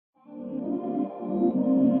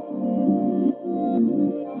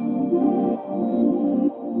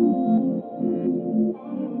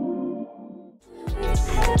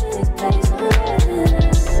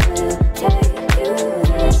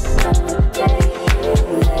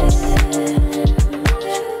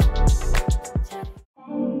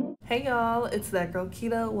y'all, it's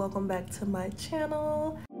Thatgirlkitaa. Welcome back to my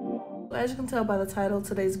channel. As you can tell by the title,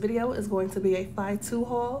 today's video is going to be a Fytoo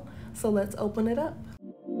haul, so let's open it up.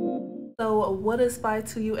 So what is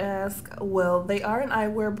Fytoo, you ask? Well, they are an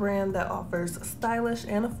eyewear brand that offers stylish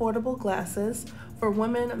and affordable glasses for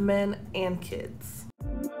women, men, and kids.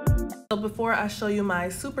 So before I show you my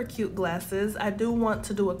super cute glasses, I do want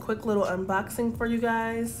to do a quick little unboxing for you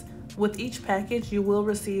guys. With each package, you will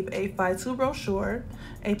receive a Fytoo brochure,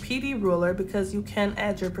 a PD ruler because you can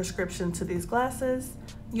add your prescription to these glasses.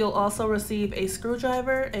 You'll also receive a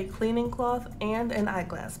screwdriver, a cleaning cloth, and an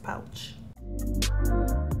eyeglass pouch.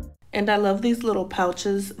 And I love these little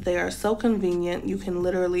pouches. They are so convenient. You can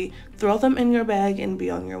literally throw them in your bag and be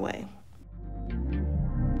on your way.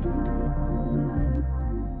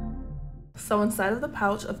 So inside of the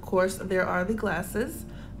pouch, of course, there are the glasses,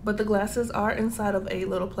 but the glasses are inside of a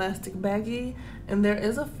little plastic baggie, and there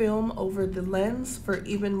is a film over the lens for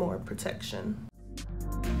even more protection.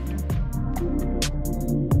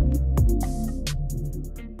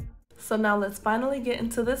 So now let's finally get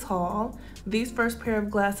into this haul. These first pair of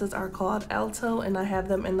glasses are called Alto, and I have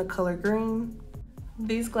them in the color green.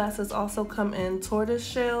 These glasses also come in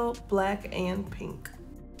tortoiseshell, black, and pink.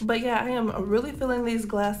 But yeah, I am really feeling these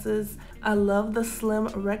glasses. I love the slim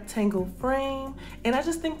rectangle frame, and I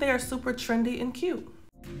just think they are super trendy and cute.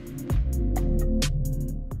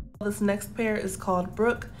 This next pair is called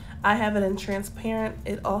Brook. I have it in transparent.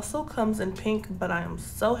 It also comes in pink, but I am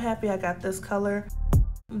so happy I got this color.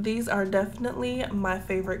 These are definitely my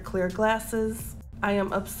favorite clear glasses. I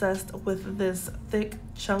am obsessed with this thick,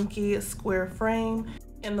 chunky, square frame,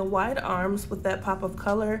 and the wide arms with that pop of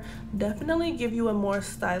color definitely give you a more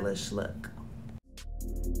stylish look.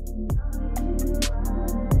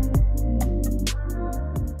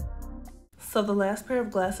 So the last pair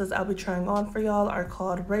of glasses I'll be trying on for y'all are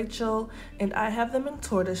called Rachel, and I have them in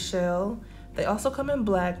tortoiseshell. They also come in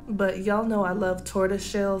black, but y'all know I love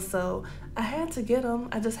tortoiseshell, so I had to get them.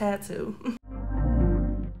 I just had to.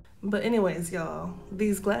 But anyways, y'all,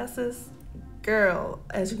 these glasses, girl,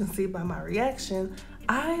 as you can see by my reaction,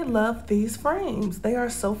 I love these frames. They are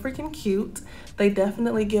so freaking cute. They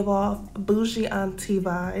definitely give off bougie auntie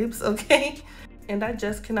vibes, okay? And I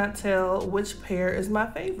just cannot tell which pair is my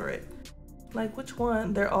favorite. Like, which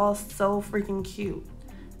one? They're all so freaking cute.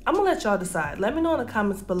 I'm gonna let y'all decide. Let me know in the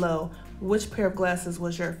comments below which pair of glasses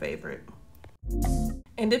was your favorite.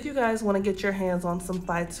 And if you guys want to get your hands on some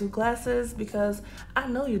Fytoo glasses, because I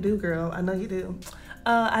know you do, girl, I know you do.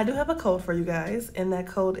 I do have a code for you guys, and that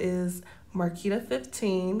code is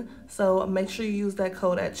Marquita15. So make sure you use that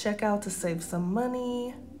code at checkout to save some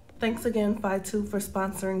money. Thanks again, Fytoo, for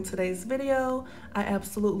sponsoring today's video. I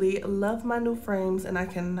absolutely love my new frames, and I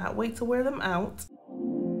cannot wait to wear them out.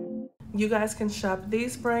 You guys can shop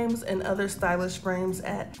these frames and other stylish frames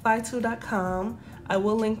at Fytoo.com. I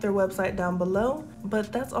will link their website down below.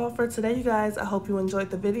 But that's all for today, you guys. I hope you enjoyed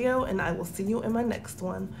the video, and I will see you in my next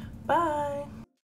one. Bye!